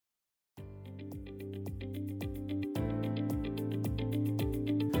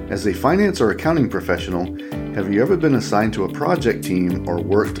As a finance or accounting professional, have you ever been assigned to a project team or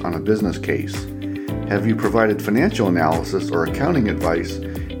worked on a business case? Have you provided financial analysis or accounting advice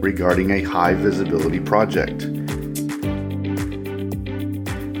regarding a high visibility project?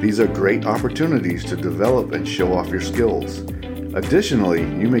 These are great opportunities to develop and show off your skills. Additionally,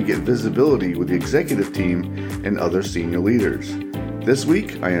 you may get visibility with the executive team and other senior leaders. This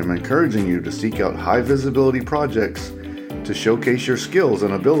week, I am encouraging you to seek out high visibility projects to showcase your skills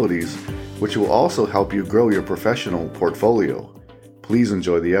and abilities, which will also help you grow your professional portfolio. Please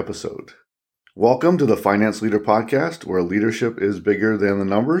enjoy the episode. Welcome to the Finance Leader Podcast, where leadership is bigger than the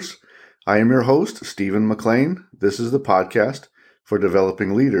numbers. I am your host, Stephen McLean. This is the podcast for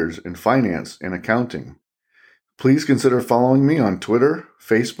developing leaders in finance and accounting. Please consider following me on Twitter,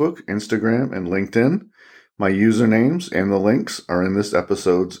 Facebook, Instagram, and LinkedIn. My usernames and the links are in this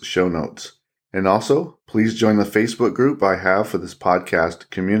episode's show notes. And also, please join the Facebook group I have for this podcast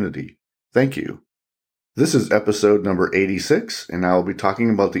community. Thank you. This is episode number 86, and I will be talking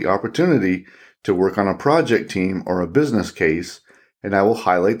about the opportunity to work on a project team or a business case, and I will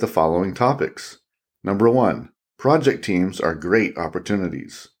highlight the following topics. Number 1, project teams are great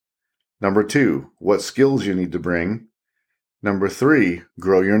opportunities. Number 2, what skills you need to bring. Number 3,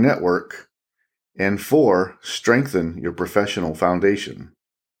 grow your network. And 4, strengthen your professional foundation.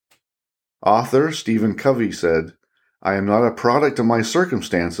 Author Stephen Covey said, "I am not a product of my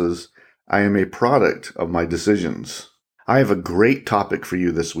circumstances, I am a product of my decisions." I have a great topic for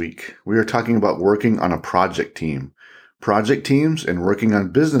you this week. We are talking about working on a project team. Project teams and working on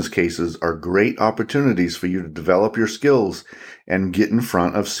business cases are great opportunities for you to develop your skills and get in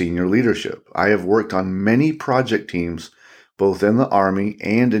front of senior leadership. I have worked on many project teams, both in the Army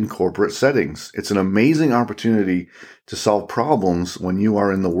and in corporate settings. It's an amazing opportunity to solve problems when you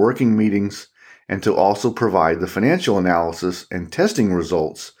are in the working meetings and to also provide the financial analysis and testing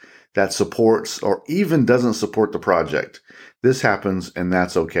results that supports or even doesn't support the project. This happens, and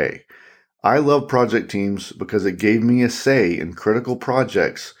that's okay. I love project teams because it gave me a say in critical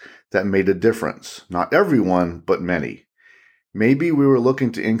projects that made a difference. Not everyone, but many. Maybe we were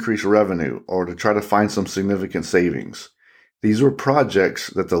looking to increase revenue or to try to find some significant savings. These were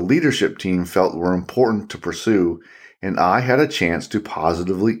projects that the leadership team felt were important to pursue, and I had a chance to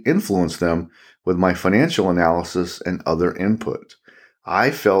positively influence them with my financial analysis and other input.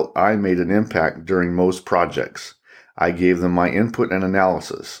 I felt I made an impact during most projects. I gave them my input and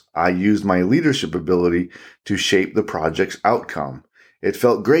analysis. I used my leadership ability to shape the project's outcome. It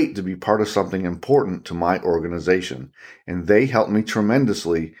felt great to be part of something important to my organization, and they helped me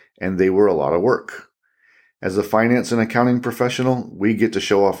tremendously, and they were a lot of work. As a finance and accounting professional, we get to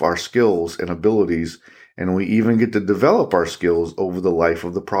show off our skills and abilities, and we even get to develop our skills over the life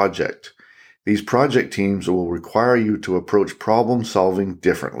of the project. These project teams will require you to approach problem solving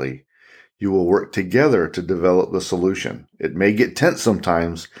differently. You will work together to develop the solution. It may get tense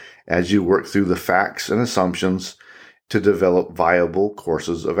sometimes as you work through the facts and assumptions to develop viable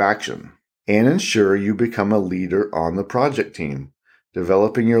courses of action and ensure you become a leader on the project team.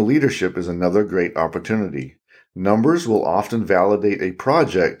 Developing your leadership is another great opportunity. Numbers will often validate a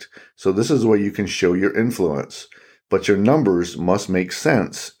project, so this is where you can show your influence. But your numbers must make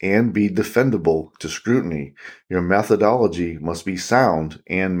sense and be defendable to scrutiny. Your methodology must be sound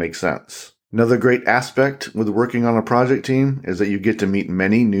and make sense. Another great aspect with working on a project team is that you get to meet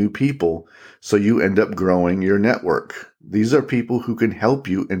many new people, so you end up growing your network. These are people who can help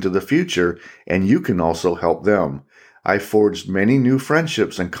you into the future, and you can also help them. I forged many new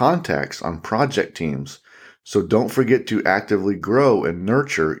friendships and contacts on project teams, so don't forget to actively grow and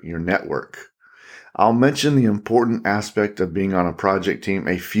nurture your network. I'll mention the important aspect of being on a project team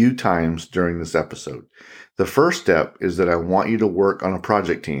a few times during this episode. The first step is that I want you to work on a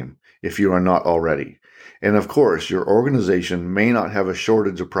project team if you are not already. And of course, your organization may not have a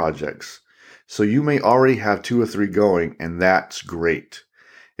shortage of projects, so you may already have 2 or 3 going, and that's great.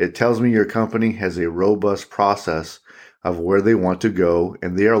 It tells me your company has a robust process of where they want to go,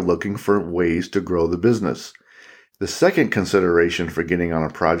 and they are looking for ways to grow the business. The second consideration for getting on a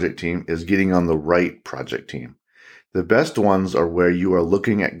project team is getting on the right project team. The best ones are where you are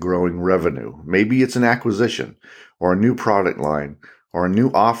looking at growing revenue. Maybe it's an acquisition, or a new product line, or a new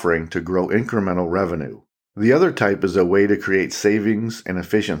offering to grow incremental revenue. The other type is a way to create savings and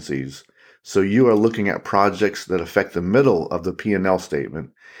efficiencies. So you are looking at projects that affect the middle of the P&L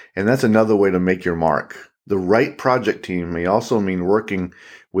statement, and that's another way to make your mark. The right project team may also mean working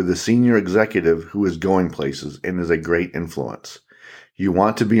with a senior executive who is going places and is a great influence. You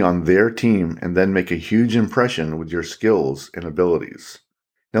want to be on their team and then make a huge impression with your skills and abilities.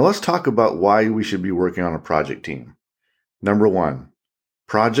 Now let's talk about why we should be working on a project team. Number 1,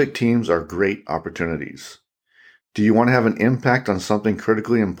 Project teams are great opportunities. Do you want to have an impact on something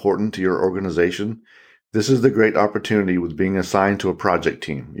critically important to your organization? This is the great opportunity with being assigned to a project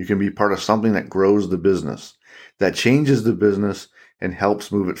team. You can be part of something that grows the business, that changes the business and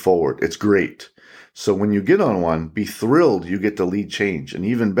helps move it forward. It's great. So when you get on one, be thrilled you get to lead change. And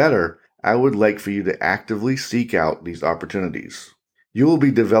even better, I would like for you to actively seek out these opportunities. You will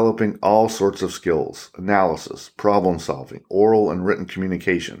be developing all sorts of skills: analysis, problem solving, oral and written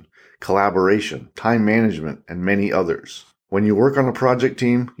communication, collaboration, time management, and many others. When you work on a project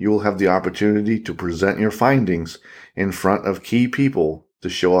team, you will have the opportunity to present your findings in front of key people to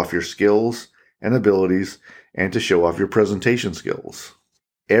show off your skills and abilities and to show off your presentation skills.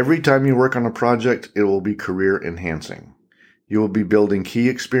 Every time you work on a project, it will be career enhancing. You will be building key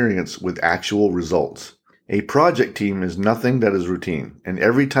experience with actual results. A project team is nothing that is routine, and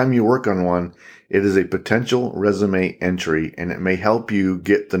every time you work on one, it is a potential resume entry, and it may help you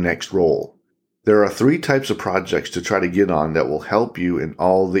get the next role. There are 3 types of projects to try to get on that will help you in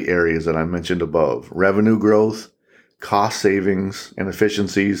all the areas that I mentioned above: revenue growth, cost savings and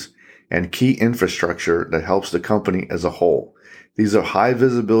efficiencies, and key infrastructure that helps the company as a whole. These are high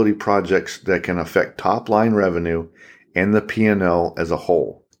visibility projects that can affect top line revenue and the P&L as a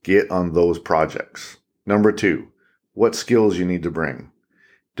whole. Get on those projects. Number 2, what skills you need to bring.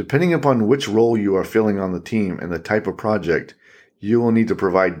 Depending upon which role you are filling on the team and the type of project, you will need to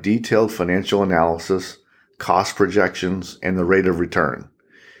provide detailed financial analysis, cost projections, and the rate of return.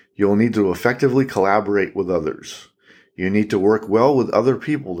 You will need to effectively collaborate with others. You need to work well with other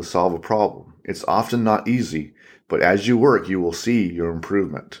people to solve a problem. It's often not easy, but as you work, you will see your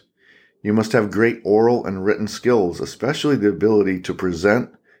improvement. You must have great oral and written skills, especially the ability to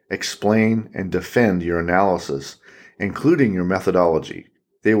present, explain, and defend your analysis, including your methodology.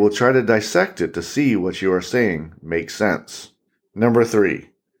 They will try to dissect it to see what you are saying makes sense. Number 3,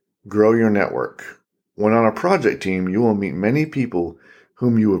 grow your network. When on a project team, you will meet many people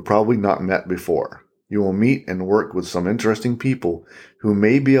whom you have probably not met before. You will meet and work with some interesting people who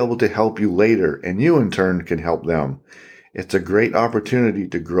may be able to help you later, and you in turn can help them. It's a great opportunity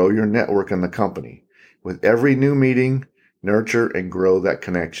to grow your network in the company. With every new meeting, nurture and grow that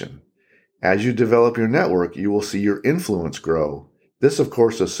connection. As you develop your network, you will see your influence grow. This, of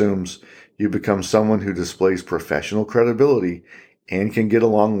course, assumes you become someone who displays professional credibility and can get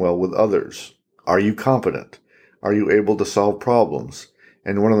along well with others. Are you competent? Are you able to solve problems?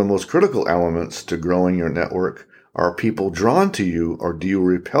 And one of the most critical elements to growing your network, are people drawn to you, or do you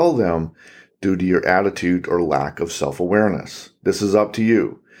repel them due to your attitude or lack of self-awareness? This is up to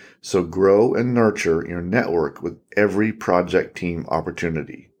you. So grow and nurture your network with every project team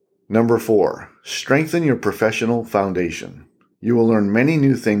opportunity. Number 4, strengthen your professional foundation. You will learn many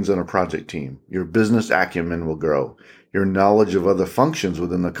new things on a project team. Your business acumen will grow. Your knowledge of other functions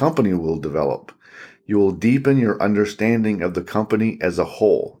within the company will develop. You will deepen your understanding of the company as a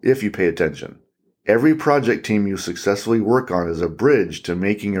whole if you pay attention. Every project team you successfully work on is a bridge to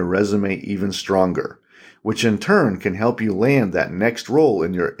making your resume even stronger, which in turn can help you land that next role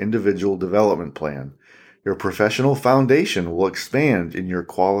in your individual development plan. Your professional foundation will expand and your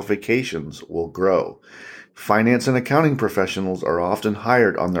qualifications will grow. Finance and accounting professionals are often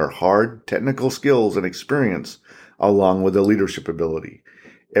hired on their hard technical skills and experience, along with the leadership ability.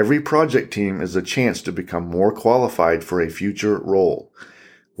 Every project team is a chance to become more qualified for a future role.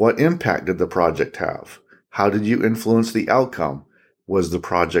 What impact did the project have? How did you influence the outcome? Was the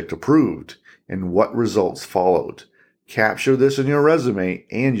project approved? And what results followed? Capture this in your resume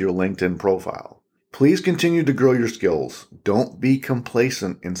and your LinkedIn profile. Please continue to grow your skills. Don't be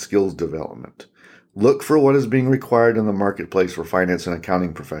complacent in skills development. Look for what is being required in the marketplace for finance and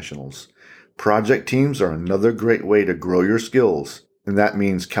accounting professionals. Project teams are another great way to grow your skills, and that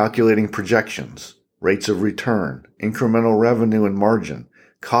means calculating projections, rates of return, incremental revenue and margin,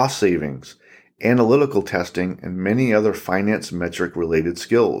 cost savings, analytical testing, and many other finance metric related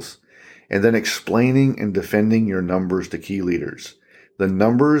skills. And then explaining and defending your numbers to key leaders. The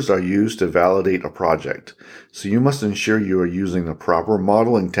numbers are used to validate a project, so you must ensure you are using the proper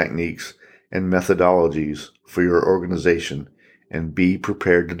modeling techniques and methodologies for your organization, and be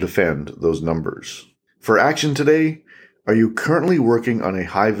prepared to defend those numbers. For action today, are you currently working on a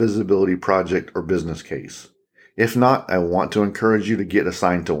high visibility project or business case? If not, I want to encourage you to get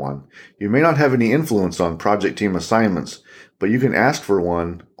assigned to one. You may not have any influence on project team assignments, but you can ask for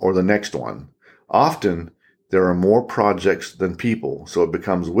one or the next one. Often, there are more projects than people, so it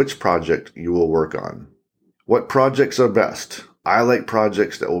becomes which project you will work on. What projects are best? I like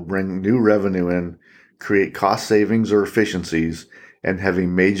projects that will bring new revenue in, create cost savings or efficiencies, and have a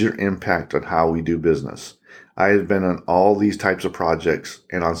major impact on how we do business. I have been on all these types of projects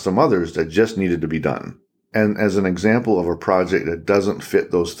and on some others that just needed to be done. And as an example of a project that doesn't fit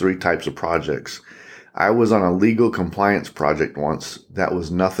those three types of projects, I was on a legal compliance project once that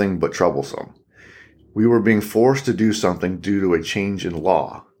was nothing but troublesome. We were being forced to do something due to a change in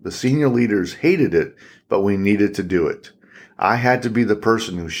law. The senior leaders hated it, but we needed to do it. I had to be the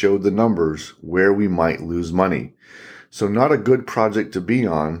person who showed the numbers where we might lose money. So not a good project to be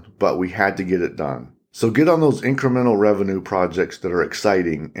on, but we had to get it done. So get on those incremental revenue projects that are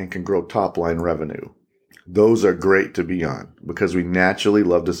exciting and can grow top-line revenue. Those are great to be on because we naturally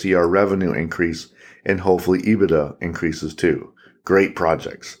love to see our revenue increase and hopefully EBITDA increases too. Great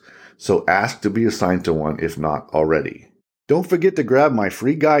projects. So ask to be assigned to one if not already. Don't forget to grab my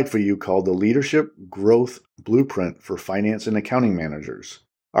free guide for you called the Leadership Growth Blueprint for Finance and Accounting Managers.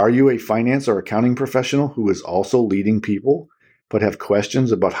 Are you a finance or accounting professional who is also leading people, but have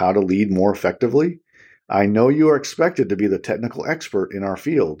questions about how to lead more effectively? I know you are expected to be the technical expert in our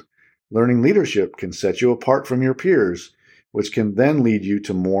field. Learning leadership can set you apart from your peers, which can then lead you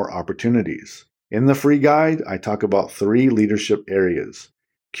to more opportunities. In the free guide, I talk about 3 leadership areas: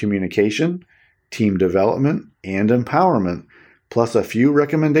 communication, team development, and empowerment, plus a few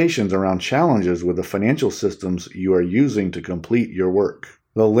recommendations around challenges with the financial systems you are using to complete your work.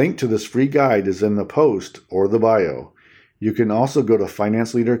 The link to this free guide is in the post or the bio. You can also go to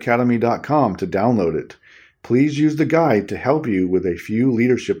financeleaderacademy.com to download it. Please use the guide to help you with a few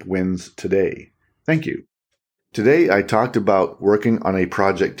leadership wins today. Thank you. Today I talked about working on a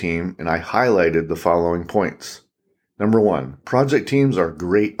project team and I highlighted the following points. Number 1, project teams are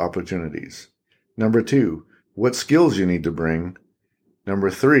great opportunities. Number 2, what skills you need to bring. Number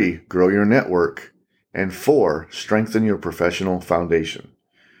 3, grow your network. And 4, strengthen your professional foundation.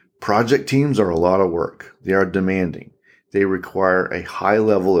 Project teams are a lot of work. They are demanding. They require a high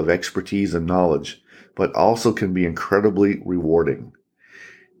level of expertise and knowledge, but also can be incredibly rewarding.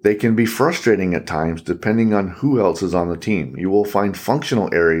 They can be frustrating at times depending on who else is on the team. You will find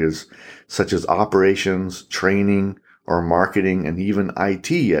functional areas such as operations, training, or marketing, and even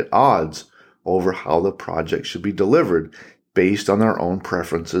IT at odds over how the project should be delivered based on their own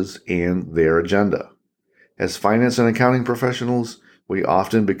preferences and their agenda. As finance and accounting professionals, we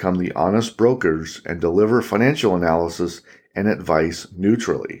often become the honest brokers and deliver financial analysis and advice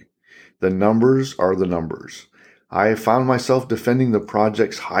neutrally. The numbers are the numbers. I have found myself defending the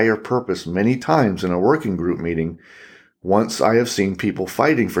project's higher purpose many times in a working group meeting once I have seen people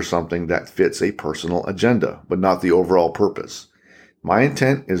fighting for something that fits a personal agenda, but not the overall purpose. My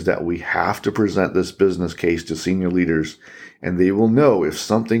intent is that we have to present this business case to senior leaders, and they will know if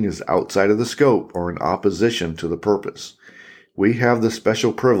something is outside of the scope or in opposition to the purpose. We have the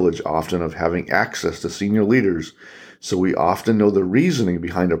special privilege often of having access to senior leaders, so we often know the reasoning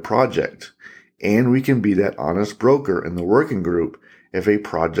behind a project, and we can be that honest broker in the working group if a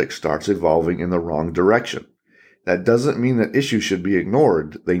project starts evolving in the wrong direction. That doesn't mean that issues should be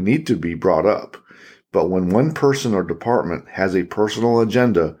ignored. They need to be brought up. But when one person or department has a personal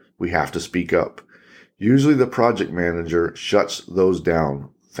agenda, we have to speak up. Usually the project manager shuts those down,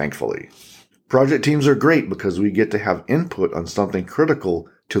 thankfully. Project teams are great because we get to have input on something critical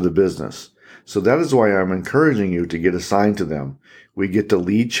to the business. So that is why I'm encouraging you to get assigned to them. We get to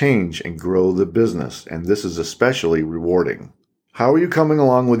lead change and grow the business, and this is especially rewarding. How are you coming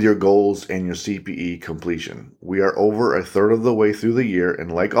along with your goals and your CPE completion? We are over a third of the way through the year, and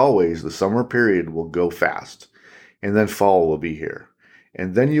like always, the summer period will go fast, and then fall will be here.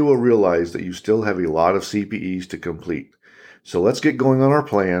 And then you will realize that you still have a lot of CPEs to complete. So let's get going on our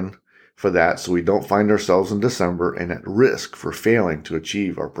plan for that so we don't find ourselves in December and at risk for failing to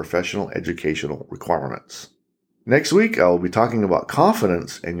achieve our professional educational requirements. Next week, I will be talking about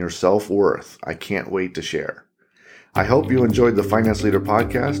confidence and your self-worth. I can't wait to share. I hope you enjoyed the Finance Leader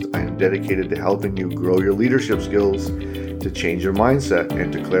Podcast. I am dedicated to helping you grow your leadership skills, to change your mindset,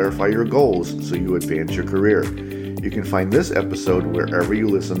 and to clarify your goals so you advance your career. You can find this episode wherever you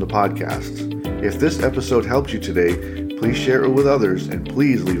listen to podcasts. If this episode helped you today, please share it with others and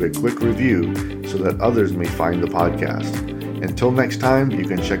please leave a quick review so that others may find the podcast. Until next time, you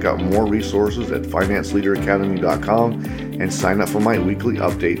can check out more resources at financeleaderacademy.com and sign up for my weekly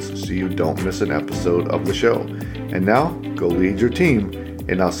updates so you don't miss an episode of the show. And now, go lead your team,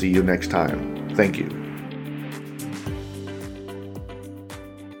 and I'll see you next time. Thank you.